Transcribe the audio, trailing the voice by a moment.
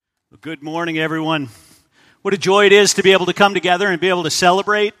Good morning, everyone. What a joy it is to be able to come together and be able to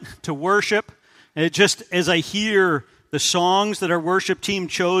celebrate, to worship. And just as I hear the songs that our worship team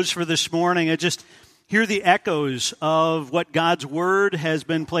chose for this morning, I just hear the echoes of what God's Word has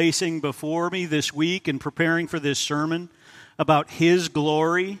been placing before me this week in preparing for this sermon about His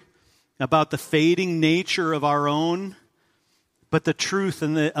glory, about the fading nature of our own, but the truth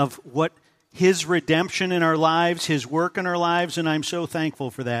of what His redemption in our lives, His work in our lives, and I'm so thankful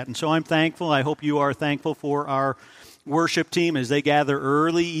for that. And so I'm thankful. I hope you are thankful for our worship team as they gather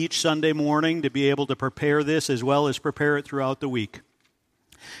early each Sunday morning to be able to prepare this as well as prepare it throughout the week.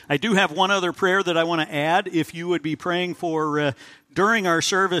 I do have one other prayer that I want to add. If you would be praying for during our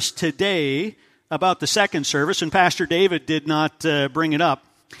service today about the second service, and Pastor David did not bring it up.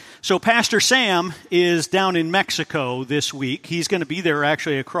 So Pastor Sam is down in Mexico this week. He's going to be there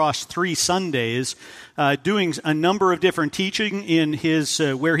actually across 3 Sundays, doing a number of different teaching in his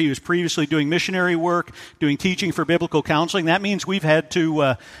where he was previously doing missionary work, doing teaching for biblical counseling. That means we've had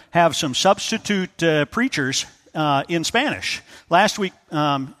to have some substitute preachers in Spanish. Last week,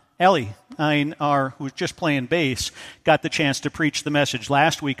 Ellie, who's just playing bass, got the chance to preach the message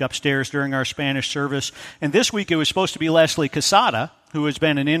last week upstairs during our Spanish service. And this week it was supposed to be Leslie Casada, who has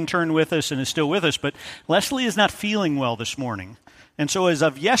been an intern with us and is still with us, but Leslie is not feeling well this morning. And so as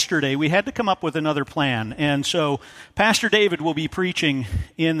of yesterday, we had to come up with another plan. And so Pastor David will be preaching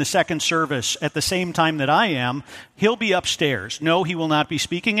in the second service at the same time that I am. He'll be upstairs. No, he will not be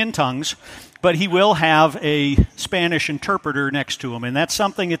speaking in tongues, but he will have a Spanish interpreter next to him. And that's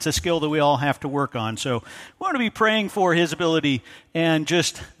something, it's a skill that we all have to work on. So we want to be praying for his ability and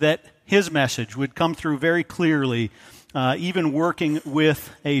just that his message would come through very clearly, even working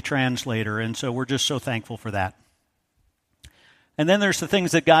with a translator. And so we're just so thankful for that. And then there's the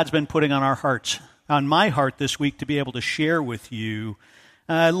things that God's been putting on our hearts, on my heart this week to be able to share with you.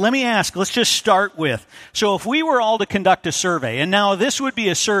 Let me ask, let's just start with, so if we were all to conduct a survey, and now this would be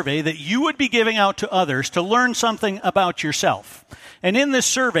a survey that you would be giving out to others to learn something about yourself. And in this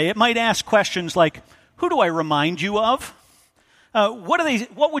survey, it might ask questions like, who do I remind you of?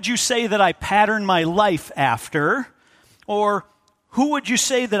 What would you say that I pattern my life after? Or who would you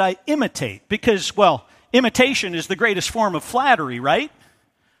say that I imitate? Because, well, imitation is the greatest form of flattery, right?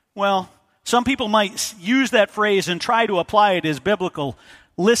 Well, some people might use that phrase and try to apply it as biblical.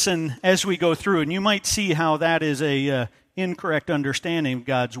 Listen as we go through, and you might see how that is a incorrect understanding of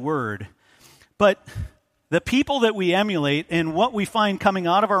God's Word. But the people that we emulate and what we find coming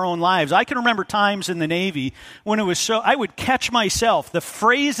out of our own lives, I can remember times in the Navy when it was so, I would catch myself, the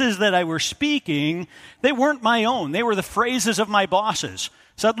phrases that I were speaking, they weren't my own. They were the phrases of my bosses.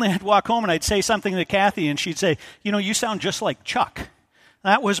 Suddenly I'd walk home and I'd say something to Kathy and she'd say, you sound just like Chuck.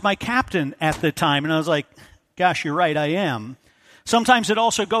 That was my captain at the time. And I was like, gosh, you're right, I am. Sometimes it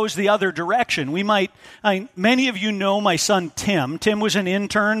also goes the other direction. Many of you know my son Tim. Tim was an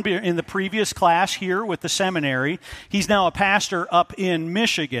intern in the previous class here with the seminary. He's now a pastor up in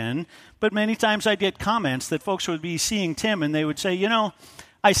Michigan. But many times I'd get comments that folks would be seeing Tim and they would say,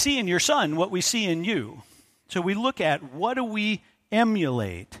 I see in your son what we see in you. So we look at what do we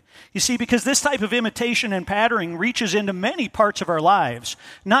emulate. You see, because this type of imitation and patterning reaches into many parts of our lives,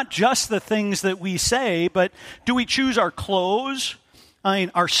 not just the things that we say, but do we choose our clothes,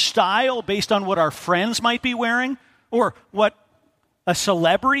 our style based on what our friends might be wearing, or what a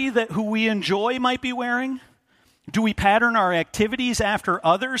celebrity who we enjoy might be wearing? Do we pattern our activities after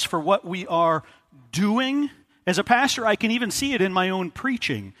others for what we are doing? As a pastor, I can even see it in my own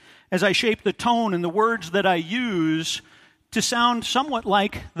preaching, as I shape the tone and the words that I use to sound somewhat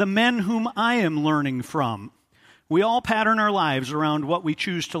like the men whom I am learning from. We all pattern our lives around what we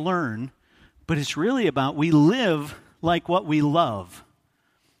choose to learn, but it's really about we live like what we love.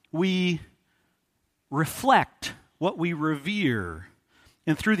 We reflect what we revere.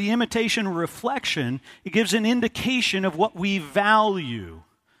 And through the imitation reflection, it gives an indication of what we value.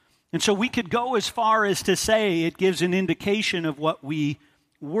 And so we could go as far as to say it gives an indication of what we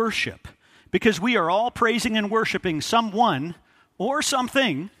worship. Because we are all praising and worshiping someone or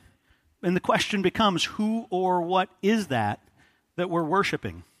something, and the question becomes, who or what is that we're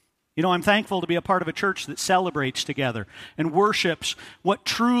worshiping? I'm thankful to be a part of a church that celebrates together and worships what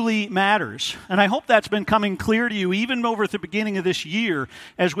truly matters. And I hope that's been coming clear to you even over at the beginning of this year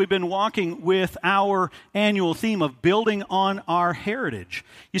as we've been walking with our annual theme of building on our heritage.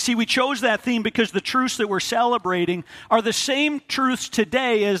 You see, we chose that theme because the truths that we're celebrating are the same truths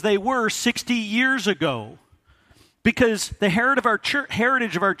today as they were 60 years ago. Because the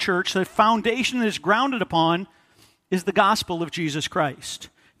heritage of our church, the foundation that is grounded upon, is the gospel of Jesus Christ.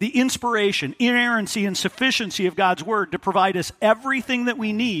 the inspiration, inerrancy, and sufficiency of God's Word to provide us everything that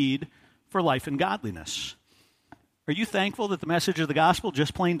we need for life and godliness. Are you thankful that the message of the gospel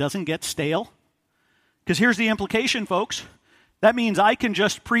just plain doesn't get stale? Because here's the implication, folks. That means I can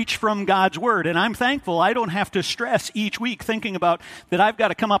just preach from God's Word, and I'm thankful I don't have to stress each week thinking about that I've got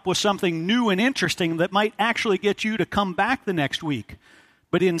to come up with something new and interesting that might actually get you to come back the next week.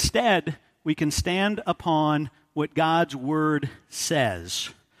 But instead, we can stand upon what God's Word says.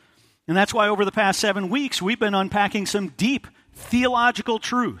 And that's why over the past 7 weeks, we've been unpacking some deep theological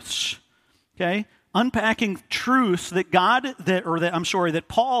truths, okay? Unpacking truths that that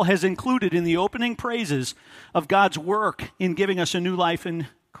Paul has included in the opening praises of God's work in giving us a new life in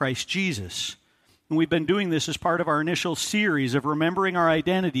Christ Jesus. And we've been doing this as part of our initial series of remembering our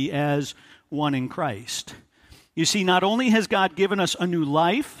identity as one in Christ. You see, not only has God given us a new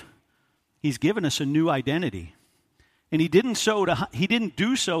life, He's given us a new identity. And He didn't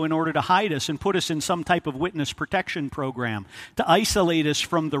do so in order to hide us and put us in some type of witness protection program, to isolate us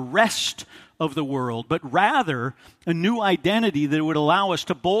from the rest of the world, but rather a new identity that would allow us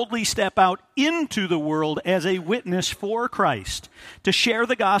to boldly step out into the world as a witness for Christ, to share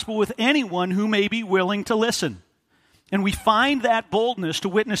the gospel with anyone who may be willing to listen. And we find that boldness to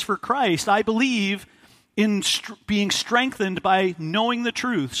witness for Christ, I believe, in being strengthened by knowing the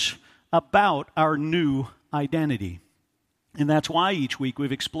truths about our new identity. And that's why each week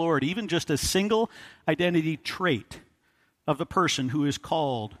we've explored even just a single identity trait of the person who is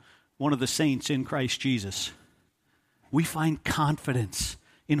called one of the saints in Christ Jesus. We find confidence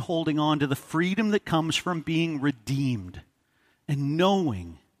in holding on to the freedom that comes from being redeemed and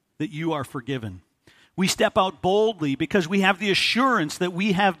knowing that you are forgiven. We step out boldly because we have the assurance that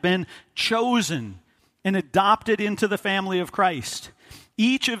we have been chosen and adopted into the family of Christ.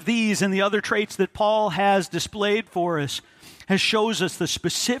 Each of these and the other traits that Paul has displayed for us shows us the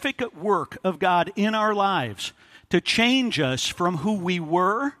specific work of God in our lives to change us from who we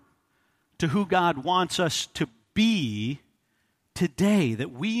were to who God wants us to be today,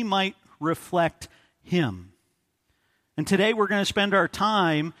 that we might reflect Him. And today we're going to spend our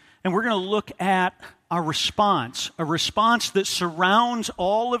time and we're going to look at a response that surrounds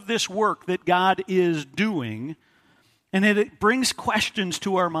all of this work that God is doing, and it brings questions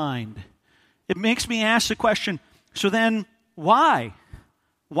to our mind. It makes me ask the question, so then, why?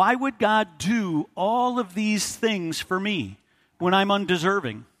 Why would God do all of these things for me when I'm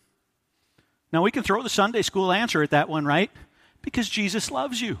undeserving? Now, we can throw the Sunday school answer at that one, right? Because Jesus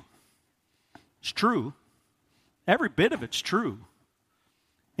loves you. It's true. Every bit of it's true.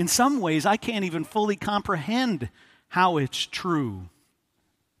 In some ways, I can't even fully comprehend how it's true.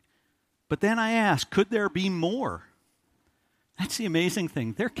 But then I ask, could there be more? That's the amazing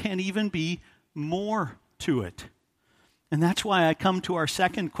thing. There can even be more to it. And that's why I come to our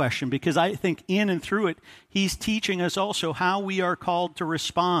second question, because I think in and through it, He's teaching us also how we are called to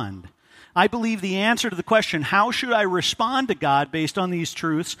respond. I believe the answer to the question, how should I respond to God based on these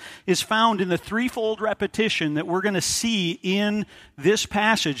truths, is found in the threefold repetition that we're going to see in this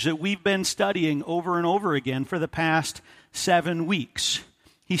passage that we've been studying over and over again for the past 7 weeks.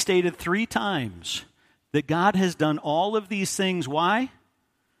 He stated 3 times that God has done all of these things. Why?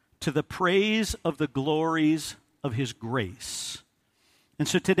 To the praise of the glories of His grace. And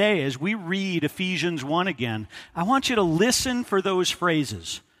so today, as we read Ephesians 1 again, I want you to listen for those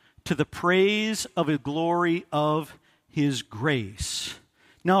phrases. To the praise of the glory of His grace.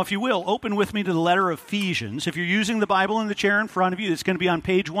 Now, if you will, open with me to the letter of Ephesians. If you're using the Bible in the chair in front of you, it's going to be on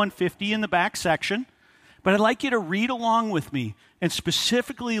page 150 in the back section. But I'd like you to read along with me and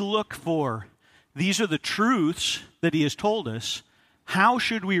specifically look for, these are the truths that He has told us. How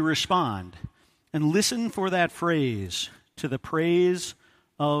should we respond? And listen for that phrase, to the praise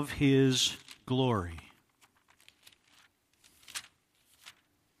of His glory.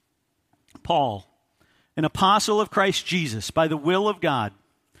 Paul, an apostle of Christ Jesus, by the will of God,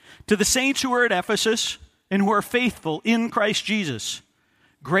 to the saints who are at Ephesus and who are faithful in Christ Jesus,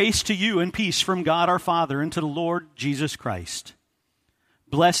 grace to you and peace from God our Father and to the Lord Jesus Christ.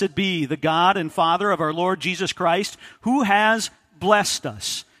 Blessed be the God and Father of our Lord Jesus Christ, who has blessed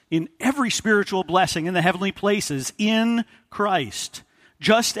us in every spiritual blessing in the heavenly places in Christ,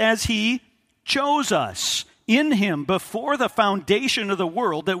 just as He chose us in Him before the foundation of the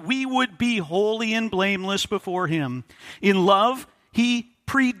world, that we would be holy and blameless before Him. In love, He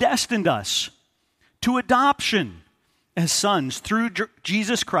predestined us to adoption as sons through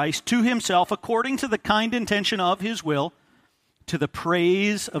Jesus Christ to Himself, according to the kind intention of His will, to the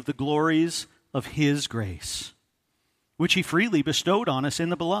praise of the glories of His grace, which He freely bestowed on us in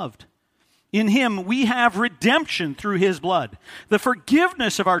the Beloved. In him we have redemption through his blood, the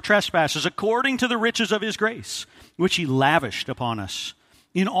forgiveness of our trespasses according to the riches of his grace, which he lavished upon us.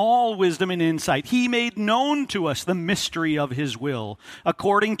 In all wisdom and insight, he made known to us the mystery of his will,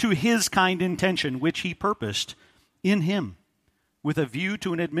 according to his kind intention, which he purposed in him, with a view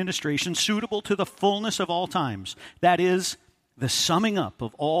to an administration suitable to the fullness of all times. That is, the summing up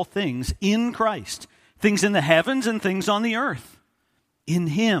of all things in Christ, things in the heavens and things on the earth. In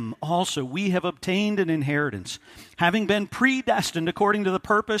him also we have obtained an inheritance, having been predestined according to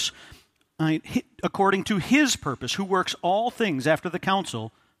his purpose, who works all things after the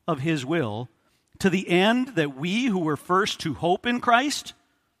counsel of his will, to the end that we who were first to hope in Christ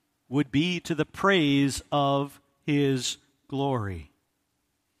would be to the praise of his glory.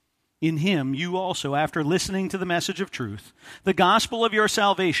 In him you also, after listening to the message of truth, the gospel of your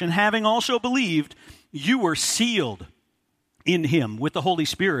salvation, having also believed, you were sealed in him with the Holy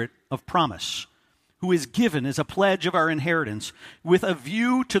Spirit of promise, who is given as a pledge of our inheritance, with a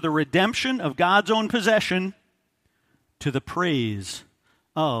view to the redemption of God's own possession, to the praise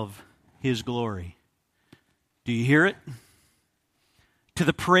of his glory. Do you hear it? To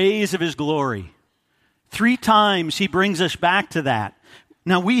the praise of his glory. 3 times he brings us back to that.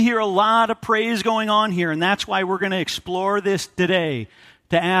 Now we hear a lot of praise going on here, and that's why we're going to explore this today,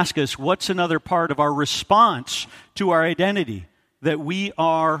 to ask us what's another part of our response to our identity, that we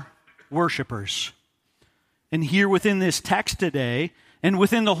are worshipers. And here within this text today, and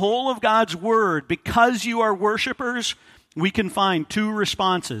within the whole of God's Word, because you are worshipers, we can find 2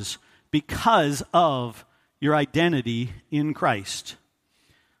 responses because of your identity in Christ.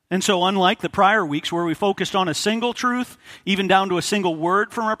 And so unlike the prior weeks where we focused on a single truth, even down to a single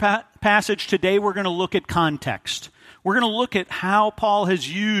word from our passage, today we're going to look at context. We're going to look at how Paul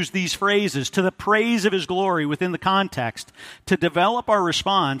has used these phrases to the praise of his glory within the context to develop our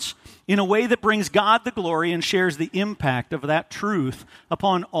response in a way that brings God the glory and shares the impact of that truth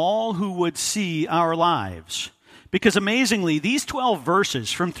upon all who would see our lives. Because amazingly, these 12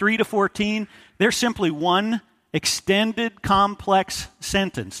 verses from 3 to 14, they're simply one extended, complex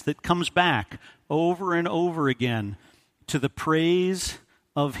sentence that comes back over and over again to the praise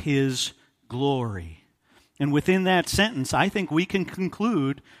of his glory. And within that sentence, I think we can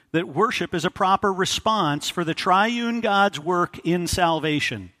conclude that worship is a proper response for the triune God's work in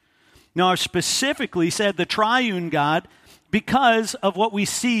salvation. Now, I've specifically said the triune God because of what we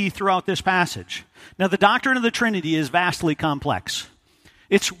see throughout this passage. Now, the doctrine of the Trinity is vastly complex.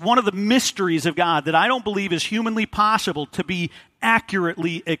 It's one of the mysteries of God that I don't believe is humanly possible to be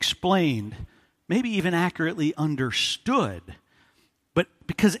accurately explained, maybe even accurately understood. But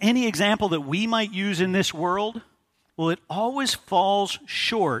because any example that we might use in this world, well, it always falls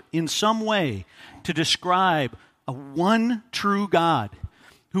short in some way to describe a one true God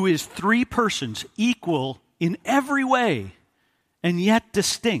who is 3 persons, equal in every way, and yet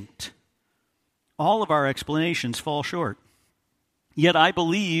distinct. All of our explanations fall short. Yet I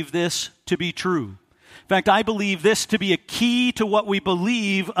believe this to be true. In fact, I believe this to be a key to what we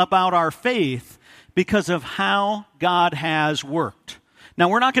believe about our faith because of how God has worked. Now,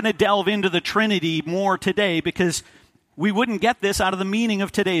 we're not going to delve into the Trinity more today because we wouldn't get this out of the meaning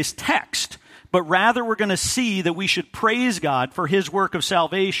of today's text, but rather we're going to see that we should praise God for his work of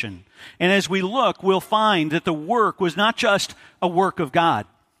salvation. And as we look, we'll find that the work was not just a work of God,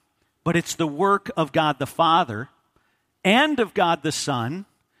 but it's the work of God the Father, and of God the Son,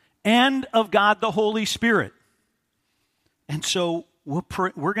 and of God the Holy Spirit. And so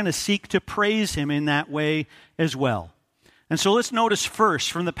we're going to seek to praise him in that way as well. And so let's notice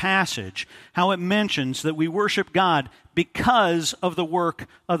first from the passage how it mentions that we worship God because of the work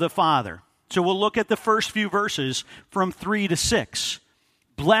of the Father. So we'll look at the first few verses from 3 to 6.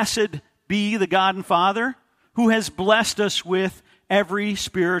 Blessed be the God and Father who has blessed us with every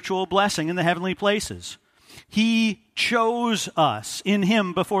spiritual blessing in the heavenly places. He chose us in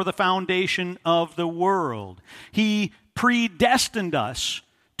him before the foundation of the world. He predestined us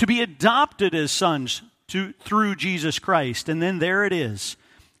to be adopted as sons through Jesus Christ. And then there it is,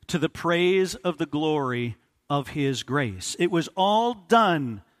 to the praise of the glory of his grace. It was all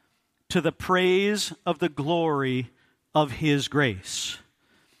done to the praise of the glory of his grace.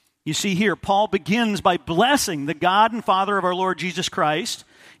 You see here, Paul begins by blessing the God and Father of our Lord Jesus Christ.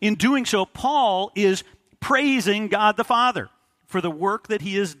 In doing so, Paul is praising God the Father for the work that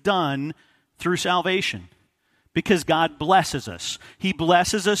he has done through salvation. Because God blesses us. He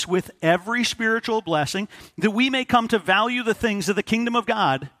blesses us with every spiritual blessing that we may come to value the things of the kingdom of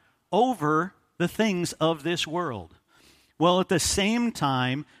God over the things of this world. Well, at the same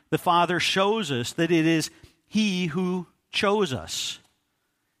time, the Father shows us that it is he who chose us.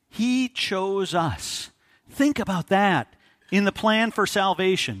 He chose us. Think about that in the plan for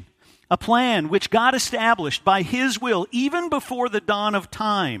salvation. A plan which God established by His will even before the dawn of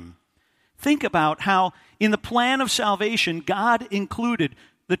time. Think about how in the plan of salvation, God included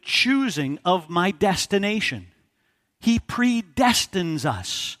the choosing of my destination. He predestines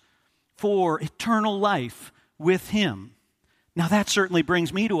us for eternal life with Him. Now that certainly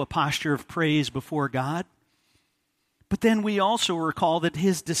brings me to a posture of praise before God. But then we also recall that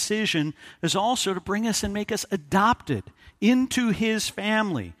His decision is also to bring us and make us adopted into His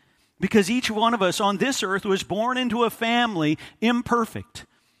family. Because each one of us on this earth was born into a family imperfect,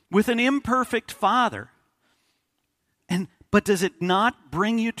 with an imperfect father. But does it not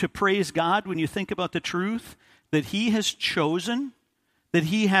bring you to praise God when you think about the truth that He has chosen, that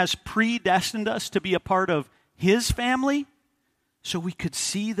He has predestined us to be a part of His family, so we could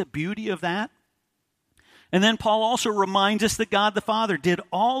see the beauty of that? And then Paul also reminds us that God the Father did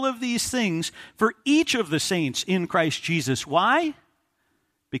all of these things for each of the saints in Christ Jesus. Why?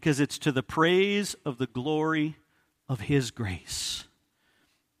 Because it's to the praise of the glory of His grace.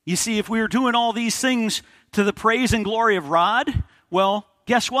 You see, if we were doing all these things to the praise and glory of Rod, well,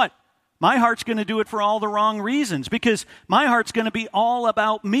 guess what? My heart's going to do it for all the wrong reasons, because my heart's going to be all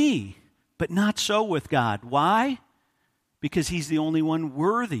about me, but not so with God. Why? Because He's the only one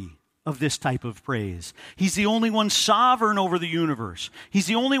worthy of this type of praise. He's the only one sovereign over the universe. He's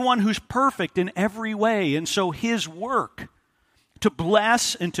the only one who's perfect in every way. And so His work to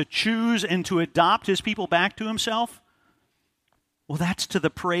bless and to choose and to adopt His people back to Himself, well, that's to the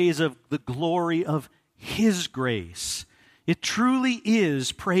praise of the glory of His grace. It truly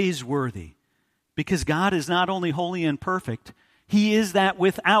is praiseworthy, because God is not only holy and perfect, He is that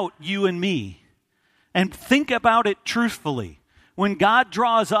without you and me. And think about it truthfully. When God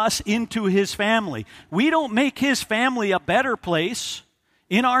draws us into His family, we don't make His family a better place.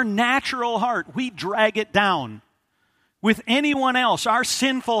 In our natural heart, we drag it down. With anyone else, our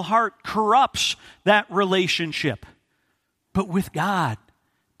sinful heart corrupts that relationship. But with God,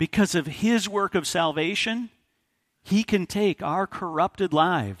 because of His work of salvation, He can take our corrupted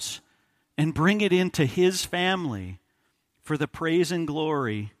lives and bring it into His family for the praise and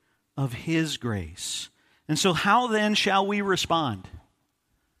glory of His grace. And so how then shall we respond?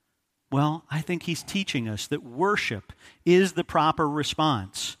 Well, I think he's teaching us that worship is the proper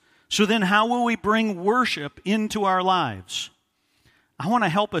response. So then how will we bring worship into our lives? I want to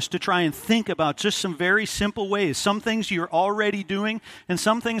help us to try and think about just some very simple ways. Some things you're already doing, and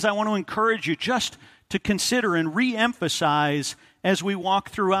some things I want to encourage you just to consider and re-emphasize as we walk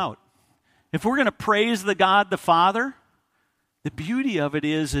throughout. If we're going to praise the God the Father, the beauty of it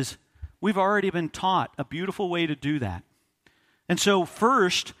is we've already been taught a beautiful way to do that. And so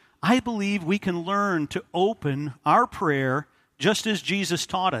first, I believe we can learn to open our prayer just as Jesus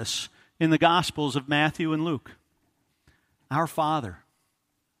taught us in the Gospels of Matthew and Luke. Our Father,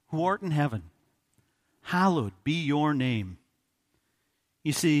 who art in heaven, hallowed be your name.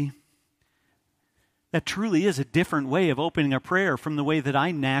 You see, that truly is a different way of opening a prayer from the way that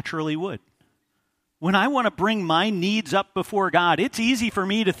I naturally would. When I want to bring my needs up before God, it's easy for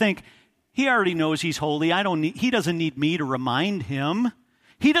me to think, He already knows He's holy. He doesn't need me to remind Him.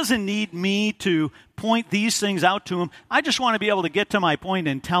 He doesn't need me to point these things out to Him. I just want to be able to get to my point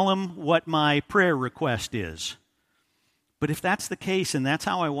and tell Him what my prayer request is. But if that's the case and that's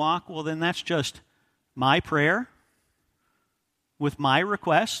how I walk, well, then that's just my prayer with my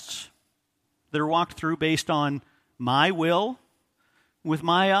requests that are walked through based on my will, with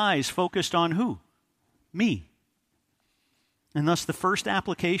my eyes focused on who? Me. And thus the first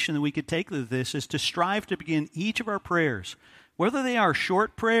application that we could take of this is to strive to begin each of our prayers, whether they are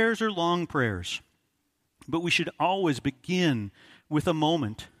short prayers or long prayers. But we should always begin with a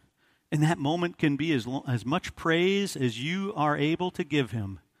moment. And that moment can be as much praise as you are able to give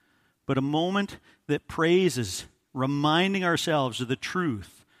Him. But a moment that praises, reminding ourselves of the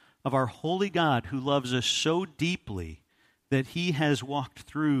truth of our holy God who loves us so deeply that He has walked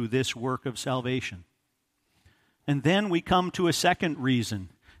through this work of salvation. And then we come to a second reason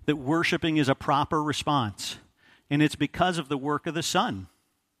that worshiping is a proper response. And it's because of the work of the Son.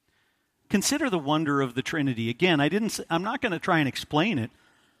 Consider the wonder of the Trinity. Again, I'm not going to try and explain it.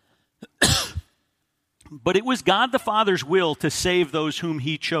 But it was God the Father's will to save those whom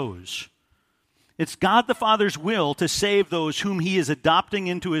He chose. It's God the Father's will to save those whom He is adopting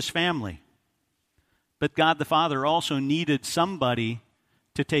into His family. But God the Father also needed somebody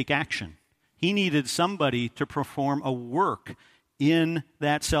to take action. He needed somebody to perform a work in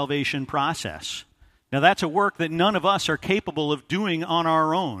that salvation process. Now that's a work that none of us are capable of doing on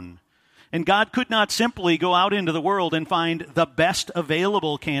our own. And God could not simply go out into the world and find the best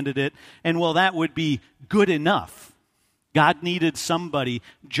available candidate, and well, that would be good enough. God needed somebody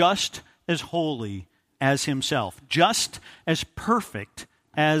just as holy as himself, just as perfect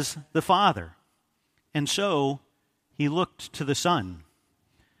as the Father. And so he looked to the Son.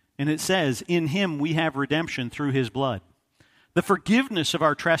 And it says, in him we have redemption through his blood, the forgiveness of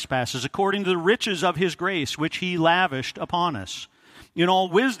our trespasses according to the riches of his grace, which he lavished upon us. In all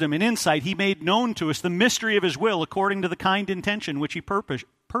wisdom and insight he made known to us the mystery of his will according to the kind intention which he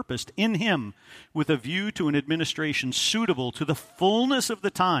purposed in him, with a view to an administration suitable to the fullness of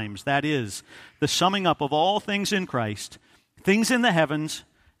the times, that is, the summing up of all things in Christ, things in the heavens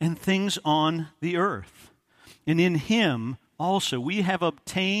and things on the earth. And in him also we have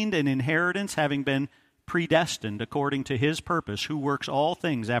obtained an inheritance, having been predestined according to his purpose, who works all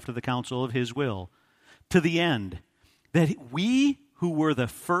things after the counsel of his will, to the end that we who were the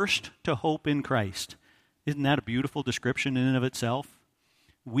first to hope in Christ. Isn't that a beautiful description in and of itself?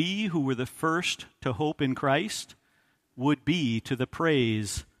 We who were the first to hope in Christ would be to the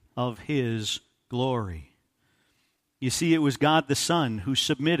praise of his glory. You see, it was God the Son who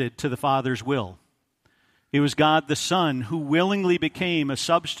submitted to the Father's will. It was God the Son who willingly became a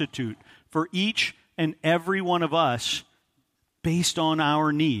substitute for each and every one of us based on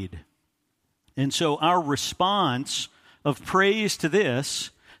our need. And so our response of praise to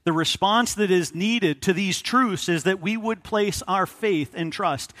this, the response that is needed to these truths, is that we would place our faith and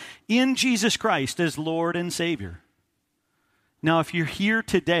trust in Jesus Christ as Lord and Savior. Now, if you're here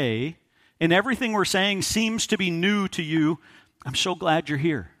today and everything we're saying seems to be new to you, I'm so glad you're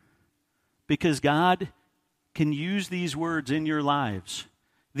here, because God can use these words in your lives,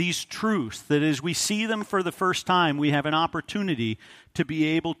 these truths that as we see them for the first time, we have an opportunity to be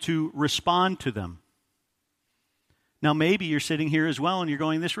able to respond to them. Now, maybe you're sitting here as well and you're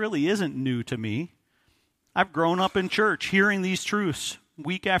going, this really isn't new to me. I've grown up in church hearing these truths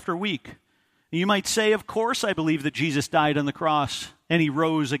week after week. And you might say, of course I believe that Jesus died on the cross and he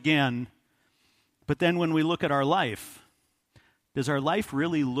rose again. But then when we look at our life, does our life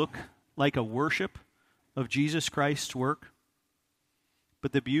really look like a worship of Jesus Christ's work?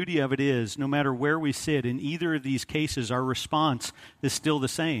 But the beauty of it is, no matter where we sit in either of these cases, our response is still the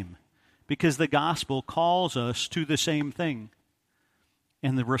same, because the gospel calls us to the same thing.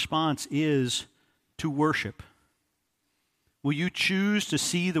 And the response is to worship. Will you choose to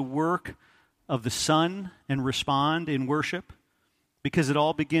see the work of the Son and respond in worship? Because it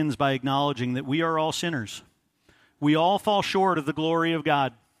all begins by acknowledging that we are all sinners. We all fall short of the glory of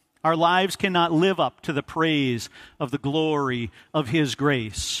God. Our lives cannot live up to the praise of the glory of his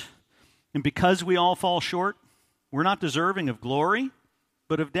grace. And because we all fall short, we're not deserving of glory,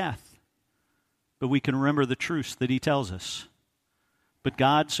 but of death. But we can remember the truths that he tells us. But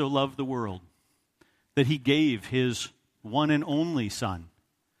God so loved the world that he gave his one and only Son,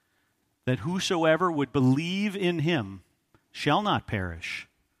 that whosoever would believe in him shall not perish,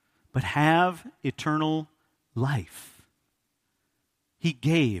 but have eternal life. He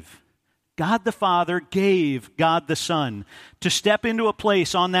gave. God the Father gave God the Son to step into a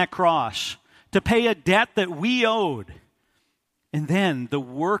place on that cross, to pay a debt that we owed. And then the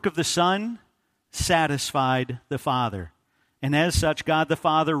work of the Son satisfied the Father. And as such, God the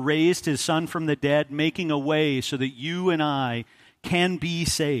Father raised his Son from the dead, making a way so that you and I can be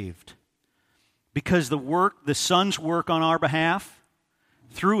saved. Because the Son's work on our behalf,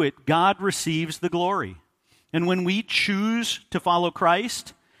 through it, God receives the glory. And when we choose to follow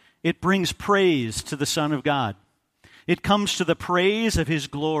Christ, it brings praise to the Son of God. It comes to the praise of his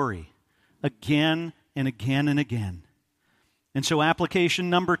glory again and again and again. And so application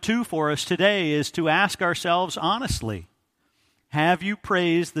number 2 for us today is to ask ourselves honestly, have you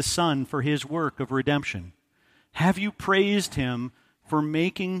praised the Son for his work of redemption? Have you praised him for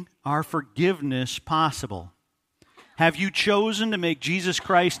making our forgiveness possible? Have you chosen to make Jesus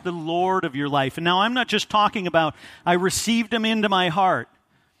Christ the Lord of your life? And now I'm not just talking about I received him into my heart,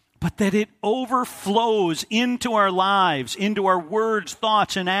 but that it overflows into our lives, into our words,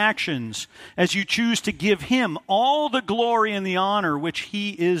 thoughts, and actions as you choose to give him all the glory and the honor which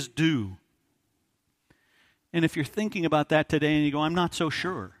he is due. And if you're thinking about that today and you go, I'm not so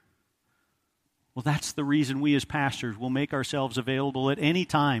sure, well, that's the reason we as pastors will make ourselves available at any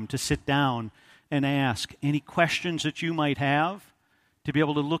time to sit down and ask any questions that you might have, to be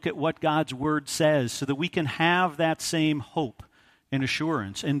able to look at what God's Word says so that we can have that same hope and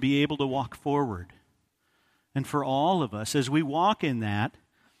assurance and be able to walk forward. And for all of us, as we walk in that,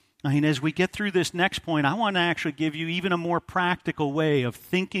 as we get through this next point, I want to actually give you even a more practical way of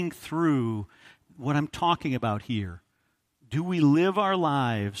thinking through what I'm talking about here. Do we live our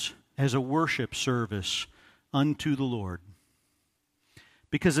lives as a worship service unto the Lord.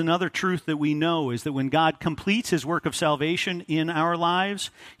 Because another truth that we know is that when God completes his work of salvation in our lives,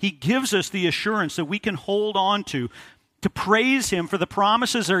 he gives us the assurance that we can hold on to praise him for the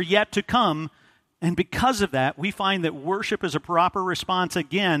promises that are yet to come. And because of that, we find that worship is a proper response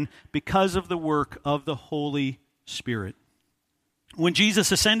again because of the work of the Holy Spirit. When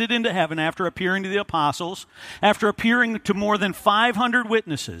Jesus ascended into heaven after appearing to the apostles, after appearing to more than 500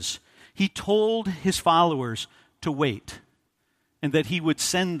 witnesses, he told his followers to wait and that he would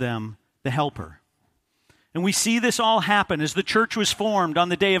send them the Helper. And we see this all happen as the church was formed on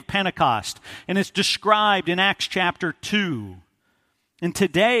the day of Pentecost, and it's described in Acts chapter 2. And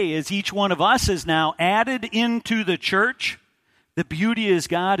today, as each one of us is now added into the church, the beauty is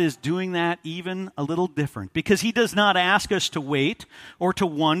God is doing that even a little different, because he does not ask us to wait or to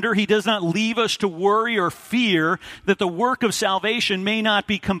wonder. He does not leave us to worry or fear that the work of salvation may not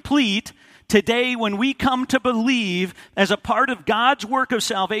be complete. Today, when we come to believe as a part of God's work of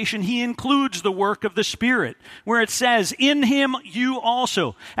salvation, he includes the work of the Spirit, where it says, in him you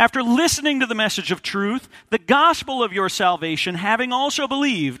also, after listening to the message of truth, the gospel of your salvation, having also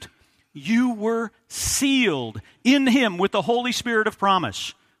believed, you were sealed in him with the Holy Spirit of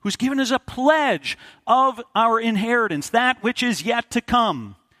promise, who's given us a pledge of our inheritance, that which is yet to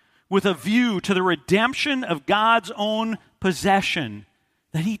come, with a view to the redemption of God's own possession,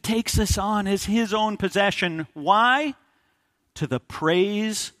 that he takes us on as his own possession. Why? To the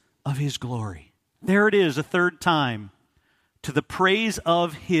praise of his glory. There it is, a third time. To the praise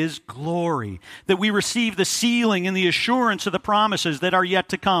of his glory. That we receive the sealing and the assurance of the promises that are yet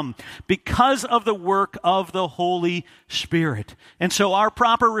to come because of the work of the Holy Spirit. And so our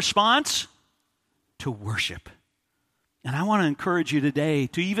proper response? To worship. And I want to encourage you today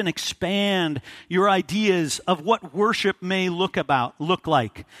to even expand your ideas of what worship may look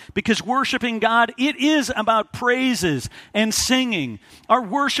like. Because worshiping God, it is about praises and singing. Our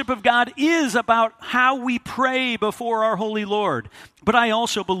worship of God is about how we pray before our holy Lord. But I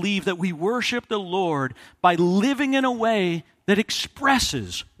also believe that we worship the Lord by living in a way that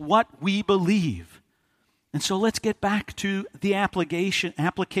expresses what we believe. And so let's get back to the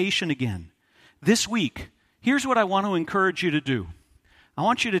application again. This week, here's what I want to encourage you to do. I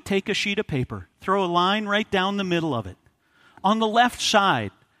want you to take a sheet of paper, throw a line right down the middle of it. On the left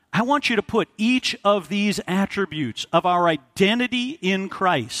side, I want you to put each of these attributes of our identity in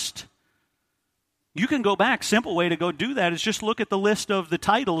Christ. You can go back. Simple way to go do that is just look at the list of the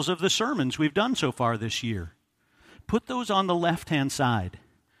titles of the sermons we've done so far this year. Put those on the left-hand side.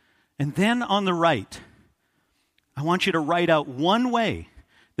 And then on the right, I want you to write out one way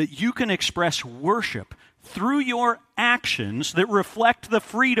that you can express worship through your actions that reflect the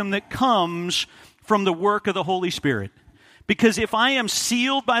freedom that comes from the work of the Holy Spirit. Because if I am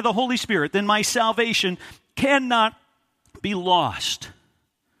sealed by the Holy Spirit, then my salvation cannot be lost.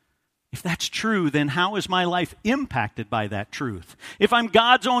 If that's true, then how is my life impacted by that truth? If I'm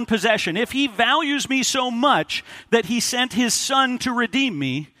God's own possession, if he values me so much that he sent his Son to redeem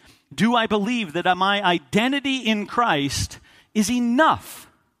me, do I believe that my identity in Christ is enough?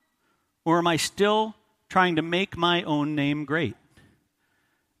 Or am I still trying to make my own name great?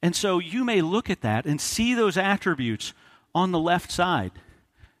 And so you may look at that and see those attributes on the left side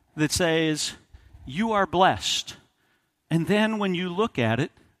that says, you are blessed. And then when you look at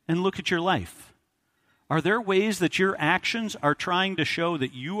it and look at your life, are there ways that your actions are trying to show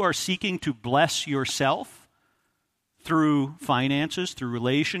that you are seeking to bless yourself through finances, through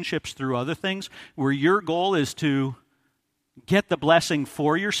relationships, through other things, where your goal is to get the blessing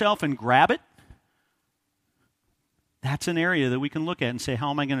for yourself and grab it? That's an area that we can look at and say, how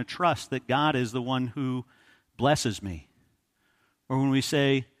am I going to trust that God is the one who blesses me? Or when we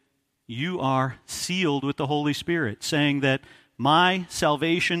say, you are sealed with the Holy Spirit, saying that my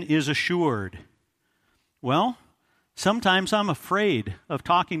salvation is assured. Well, sometimes I'm afraid of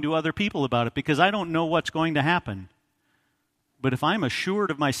talking to other people about it because I don't know what's going to happen. But if I'm assured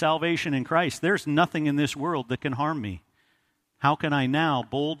of my salvation in Christ, there's nothing in this world that can harm me. How can I now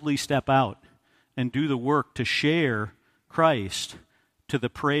boldly step out and do the work to share Christ to the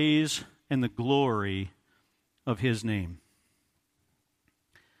praise and the glory of his name?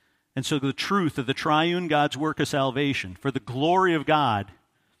 And so the truth of the triune God's work of salvation for the glory of God,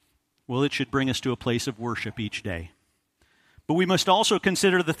 well, it should bring us to a place of worship each day. But we must also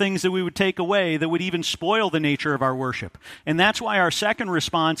consider the things that we would take away that would even spoil the nature of our worship. And that's why our second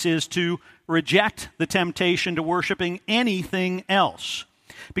response is to reject the temptation to worshiping anything else.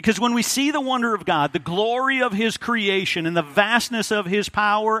 Because when we see the wonder of God, the glory of His creation, and the vastness of His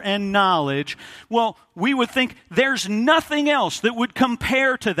power and knowledge, well, we would think there's nothing else that would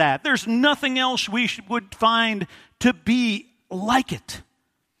compare to that. There's nothing else we would find to be like it.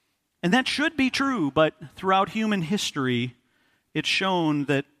 And that should be true, but throughout human history, it's shown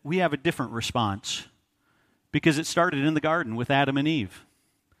that we have a different response. Because it started in the garden with Adam and Eve.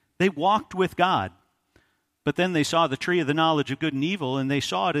 They walked with God. But then they saw the tree of the knowledge of good and evil, and they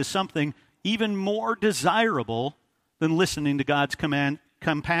saw it as something even more desirable than listening to God's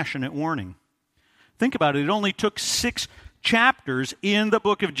compassionate warning. Think about it. It only took 6 chapters in the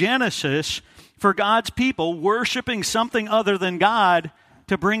book of Genesis for God's people worshiping something other than God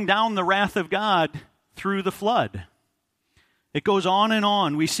to bring down the wrath of God through the flood. It goes on and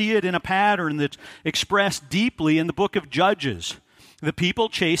on. We see it in a pattern that's expressed deeply in the book of Judges. The people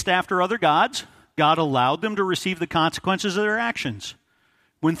chased after other gods. God allowed them to receive the consequences of their actions.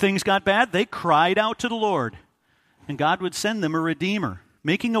 When things got bad, they cried out to the Lord, and God would send them a redeemer,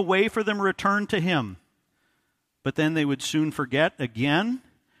 making a way for them to return to Him. But then they would soon forget again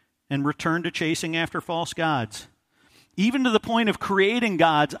and return to chasing after false gods, even to the point of creating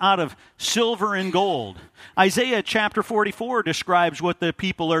gods out of silver and gold. Isaiah chapter 44 describes what the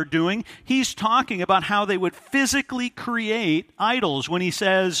people are doing. He's talking about how they would physically create idols when he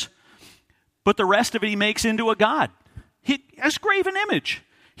says, but the rest of it he makes into a god. He has graven image.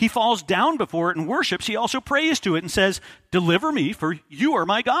 He falls down before it and worships. He also prays to it and says, deliver me, for you are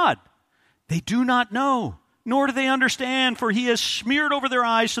my God. They do not know, nor do they understand, for he has smeared over their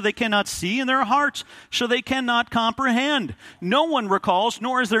eyes so they cannot see, and their hearts so they cannot comprehend. No one recalls,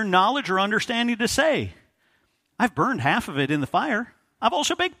 nor is there knowledge or understanding to say, I've burned half of it in the fire. I've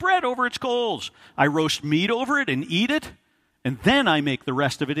also baked bread over its coals. I roast meat over it and eat it, and then I make the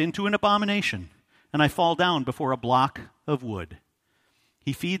rest of it into an abomination, and I fall down before a block of wood.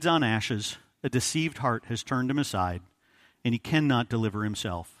 He feeds on ashes. A deceived heart has turned him aside, and he cannot deliver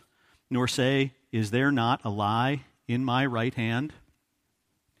himself, nor say, is there not a lie in my right hand?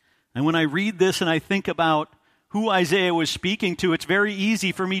 And when I read this and I think about who Isaiah was speaking to, it's very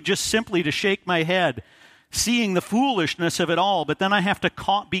easy for me just simply to shake my head, seeing the foolishness of it all, but then I have to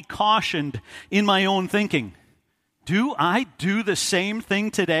be cautioned in my own thinking. Do I do the same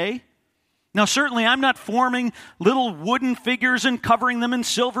thing today? Now, certainly I'm not forming little wooden figures and covering them in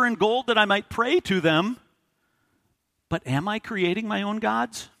silver and gold that I might pray to them. But am I creating my own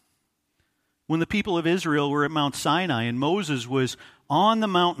gods? When the people of Israel were at Mount Sinai and Moses was on the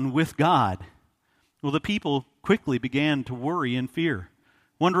mountain with God, well, the people quickly began to worry and fear,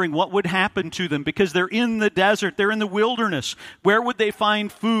 wondering what would happen to them because they're in the desert, they're in the wilderness. Where would they find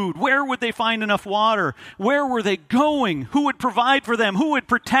food? Where would they find enough water? Where were they going? Who would provide for them? Who would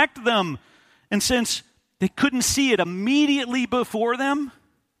protect them? And since they couldn't see it immediately before them,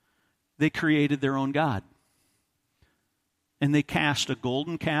 they created their own god. And they cast a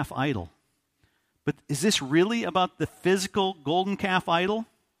golden calf idol. But is this really about the physical golden calf idol?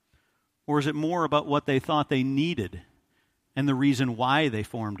 Or is it more about what they thought they needed and the reason why they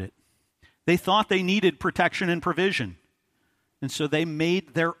formed it? They thought they needed protection and provision. And so they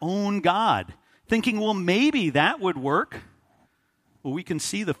made their own god, thinking, well, maybe that would work. Well, we can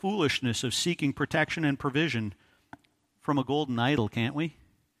see the foolishness of seeking protection and provision from a golden idol, can't we?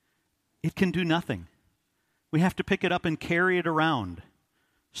 It can do nothing. We have to pick it up and carry it around.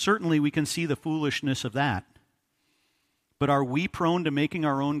 Certainly we can see the foolishness of that. But are we prone to making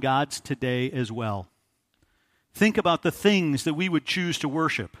our own gods today as well? Think about the things that we would choose to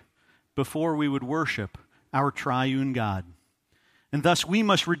worship before we would worship our triune God. And thus we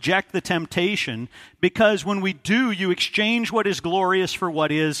must reject the temptation, because when we do, you exchange what is glorious for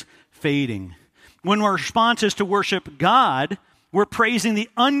what is fading. When our response is to worship God, we're praising the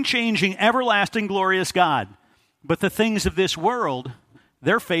unchanging, everlasting, glorious God. But the things of this world,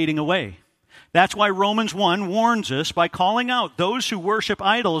 they're fading away. That's why Romans 1 warns us by calling out those who worship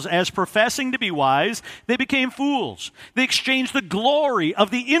idols as professing to be wise, they became fools. They exchanged the glory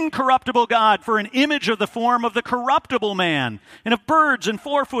of the incorruptible God for an image of the form of the corruptible man, and of birds and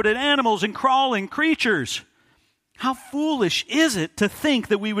four-footed animals and crawling creatures. How foolish is it to think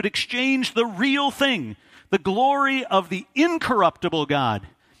that we would exchange the real thing, the glory of the incorruptible God,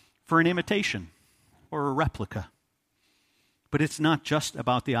 for an imitation or a replica? But it's not just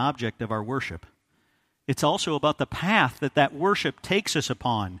about the object of our worship. It's also about the path that worship takes us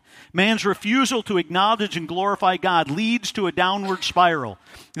upon. Man's refusal to acknowledge and glorify God leads to a downward spiral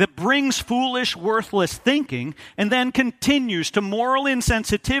that brings foolish, worthless thinking and then continues to moral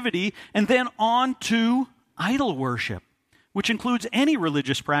insensitivity and then on to idol worship, which includes any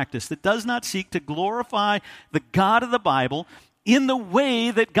religious practice that does not seek to glorify the God of the Bible in the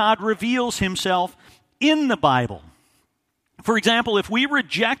way that God reveals himself in the Bible. For example, if we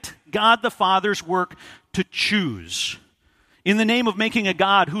reject God the Father's work to choose in the name of making a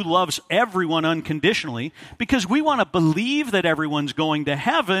God who loves everyone unconditionally, because we want to believe that everyone's going to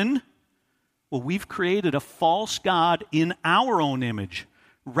heaven, well, we've created a false God in our own image,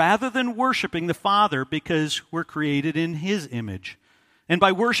 rather than worshiping the Father because we're created in his image. And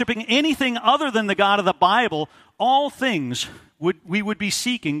by worshiping anything other than the God of the Bible, all things we would be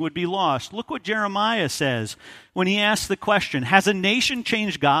seeking would be lost. Look what Jeremiah says when he asks the question, has a nation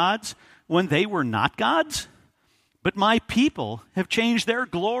changed gods when they were not gods? But my people have changed their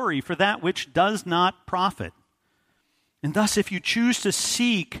glory for that which does not profit. And thus, if you choose to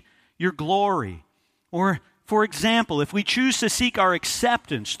seek your glory, or, for example, if we choose to seek our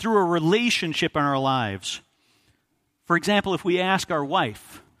acceptance through a relationship in our lives, for example, if we ask our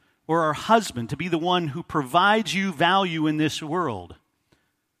wife or our husband to be the one who provides you value in this world,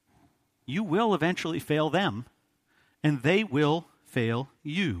 you will eventually fail them, and they will fail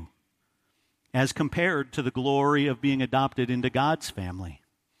you, as compared to the glory of being adopted into God's family.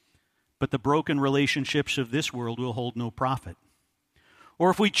 But the broken relationships of this world will hold no profit. Or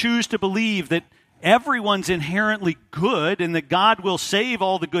if we choose to believe that everyone's inherently good and that God will save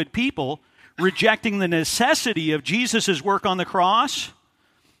all the good people, rejecting the necessity of Jesus' work on the cross,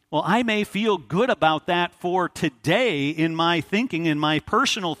 well, I may feel good about that for today in my thinking, in my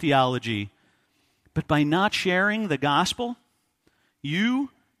personal theology, but by not sharing the gospel, you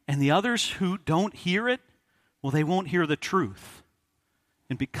and the others who don't hear it, well, they won't hear the truth.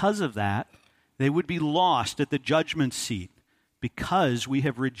 And because of that, they would be lost at the judgment seat because we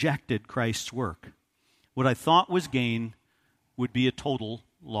have rejected Christ's work. What I thought was gain would be a total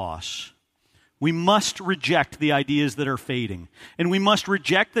loss. We must reject the ideas that are fading. And we must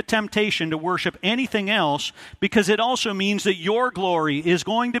reject the temptation to worship anything else, because it also means that your glory is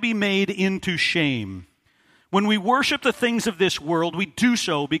going to be made into shame. When we worship the things of this world, we do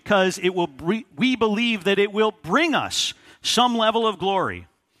so because we believe that it will bring us some level of glory.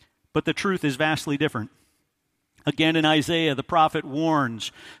 But the truth is vastly different. Again, in Isaiah, the prophet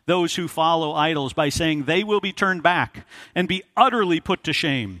warns those who follow idols by saying they will be turned back and be utterly put to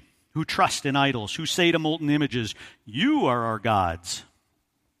shame, who trust in idols, who say to molten images, "You are our gods."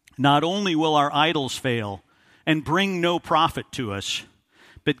 Not only will our idols fail and bring no profit to us,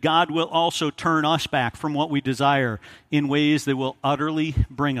 but God will also turn us back from what we desire in ways that will utterly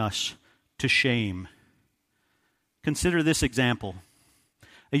bring us to shame. Consider this example.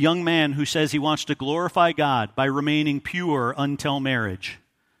 A young man who says he wants to glorify God by remaining pure until marriage,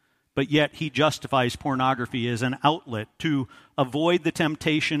 but yet he justifies pornography as an outlet to avoid the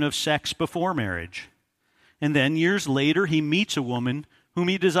temptation of sex before marriage. And then years later, he meets a woman whom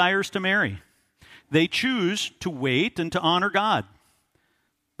he desires to marry. They choose to wait and to honor God.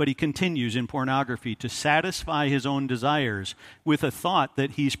 But he continues in pornography to satisfy his own desires with a thought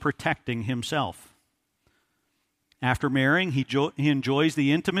that he's protecting himself. After marrying, he enjoys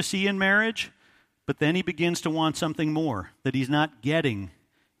the intimacy in marriage, but then he begins to want something more that he's not getting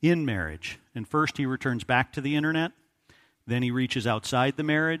in marriage. And first he returns back to the internet, then he reaches outside the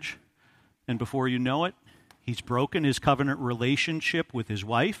marriage, and before you know it, he's broken his covenant relationship with his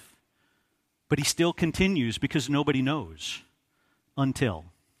wife, but he still continues because nobody knows until.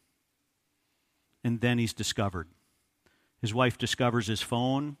 And then he's discovered. His wife discovers his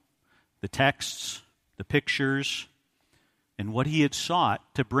phone, the texts, the pictures, and what he had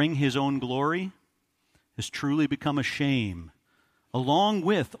sought to bring his own glory has truly become a shame, along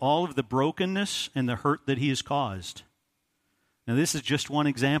with all of the brokenness and the hurt that he has caused. Now, this is just one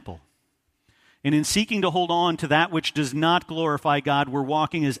example. And in seeking to hold on to that which does not glorify God, we're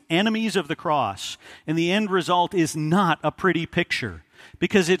walking as enemies of the cross. And the end result is not a pretty picture,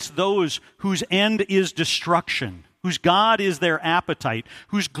 because it's those whose end is destruction, whose God is their appetite,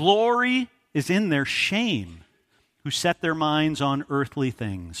 whose glory is in their shame, who set their minds on earthly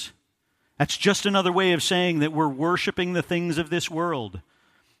things. That's just another way of saying that we're worshiping the things of this world.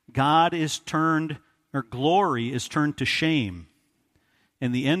 Glory is turned to shame,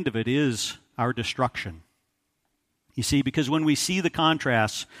 and the end of it is our destruction. You see, because when we see the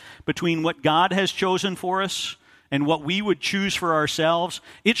contrasts between what God has chosen for us and what we would choose for ourselves,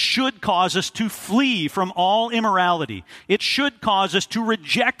 it should cause us to flee from all immorality. It should cause us to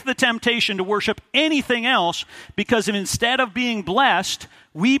reject the temptation to worship anything else, because instead of being blessed,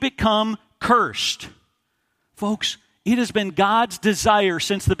 we become cursed. Folks, It has been God's desire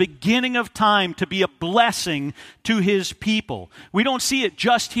since the beginning of time to be a blessing to his people. We don't see it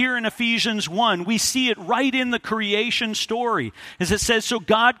just here in Ephesians 1. We see it right in the creation story. As it says, so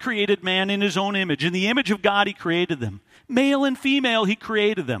God created man in his own image. In the image of God, he created them. Male and female, he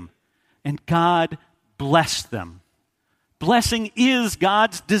created them. And God blessed them. Blessing is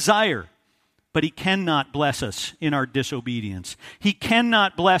God's desire. But he cannot bless us in our disobedience. He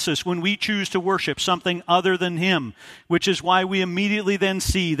cannot bless us when we choose to worship something other than him, which is why we immediately then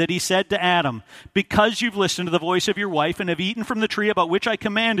see that he said to Adam, because you've listened to the voice of your wife and have eaten from the tree about which I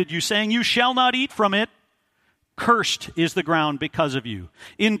commanded you, saying, you shall not eat from it, cursed is the ground because of you.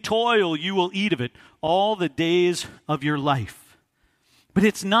 In toil you will eat of it all the days of your life. But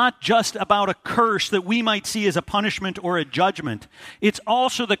it's not just about a curse that we might see as a punishment or a judgment. It's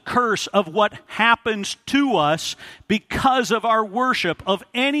also the curse of what happens to us because of our worship of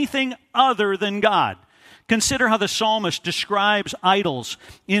anything other than God. Consider how the psalmist describes idols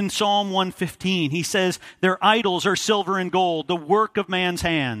in Psalm 115. He says, their idols are silver and gold, the work of man's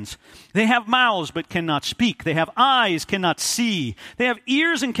hands. They have mouths but cannot speak. They have eyes, cannot see. They have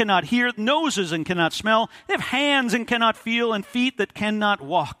ears and cannot hear, noses and cannot smell. They have hands and cannot feel, and feet that cannot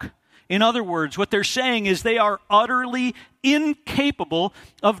walk. In other words, what they're saying is they are utterly incapable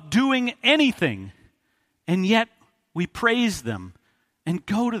of doing anything. And yet we praise them and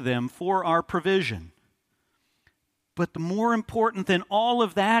go to them for our provision. But the more important than all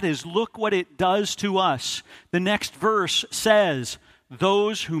of that is look what it does to us. The next verse says,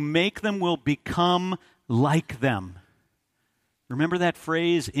 those who make them will become like them. Remember that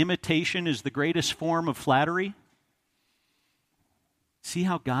phrase, imitation is the greatest form of flattery? See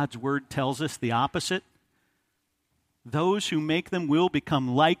how God's word tells us the opposite? Those who make them will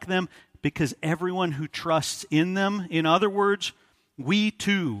become like them because everyone who trusts in them, in other words, we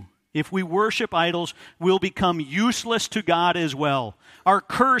too, if we worship idols, will become useless to God as well. Our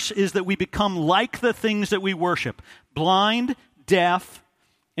curse is that we become like the things that we worship, blind, deaf,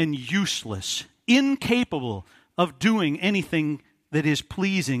 and useless, incapable of doing anything that is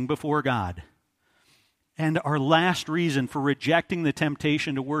pleasing before God. And our last reason for rejecting the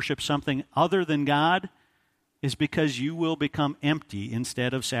temptation to worship something other than God is because you will become empty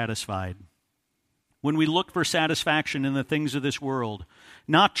instead of satisfied. When we look for satisfaction in the things of this world,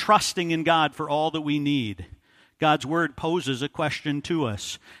 not trusting in God for all that we need, God's word poses a question to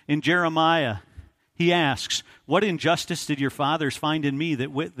us. In Jeremiah, he asks, what injustice did your fathers find in me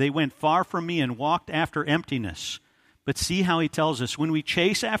that they went far from me and walked after emptiness? But see how he tells us, when we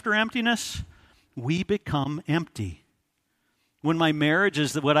chase after emptiness, we become empty. When my marriage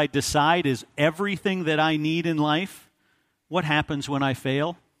is what I decide is everything that I need in life, what happens when I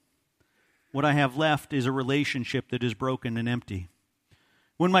fail? What I have left is a relationship that is broken and empty.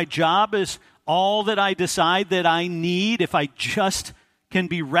 When my job is all that I decide that I need, if I just can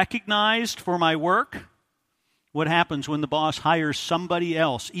be recognized for my work, what happens when the boss hires somebody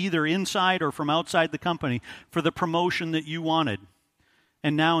else, either inside or from outside the company, for the promotion that you wanted?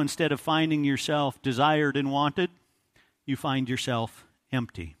 And now instead of finding yourself desired and wanted, you find yourself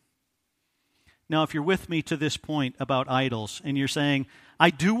empty. Now, if you're with me to this point about idols, and you're saying, I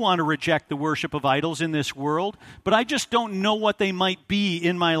do want to reject the worship of idols in this world, but I just don't know what they might be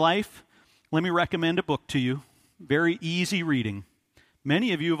in my life, let me recommend a book to you. Very easy reading.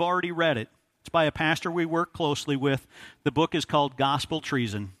 Many of you have already read it. It's by a pastor we work closely with. The book is called Gospel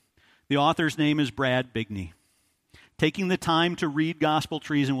Treason. The author's name is Brad Bigney. Taking the time to read Gospel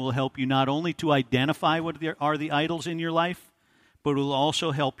Treason will help you not only to identify what are the idols in your life, but it will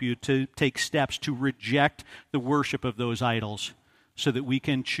also help you to take steps to reject the worship of those idols so that we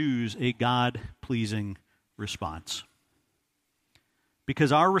can choose a God-pleasing response.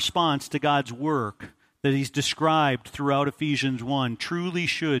 Because our response to God's work that he's described throughout Ephesians 1 truly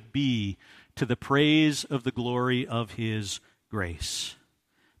should be to the praise of the glory of his grace.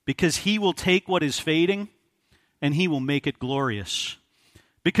 Because he will take what is fading and he will make it glorious.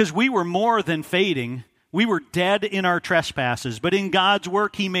 Because we were more than fading. We were dead in our trespasses, but in God's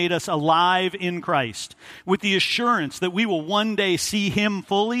work, he made us alive in Christ, with the assurance that we will one day see him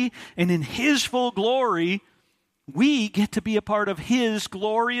fully, and in his full glory, we get to be a part of his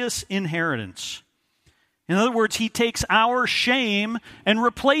glorious inheritance. In other words, he takes our shame and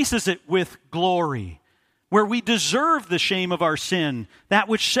replaces it with glory. Where we deserve the shame of our sin, that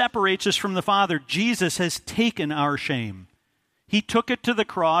which separates us from the Father, Jesus has taken our shame. He took it to the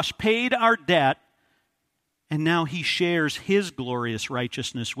cross, paid our debt, and now he shares his glorious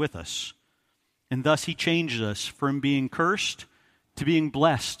righteousness with us. And thus he changes us from being cursed to being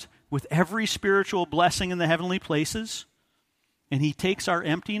blessed with every spiritual blessing in the heavenly places. And he takes our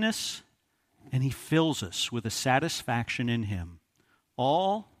emptiness and he fills us with a satisfaction in him,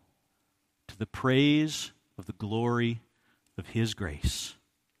 all to the praise of the glory of his grace.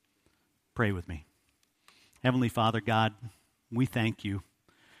 Pray with me. Heavenly Father God, we thank you.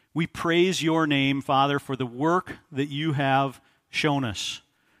 We praise your name, Father, for the work that you have shown us,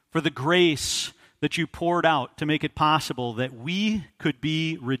 for the grace that you poured out to make it possible that we could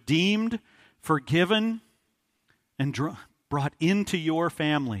be redeemed, forgiven, and brought into your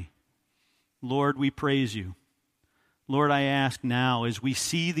family. Lord, we praise you. Lord, I ask now, as we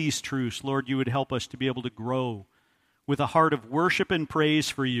see these truths, Lord, you would help us to be able to grow with a heart of worship and praise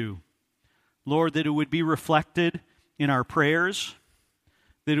for you. Lord, that it would be reflected in our prayers,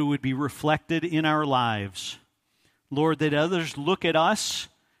 that it would be reflected in our lives. Lord, that others look at us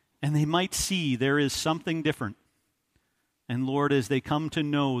and they might see there is something different. And Lord, as they come to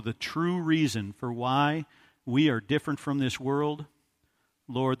know the true reason for why we are different from this world,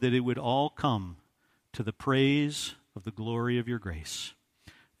 Lord, that it would all come to the praise of the glory of your grace.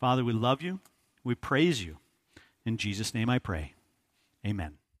 Father, we love you. We praise you. In Jesus' name I pray. Amen.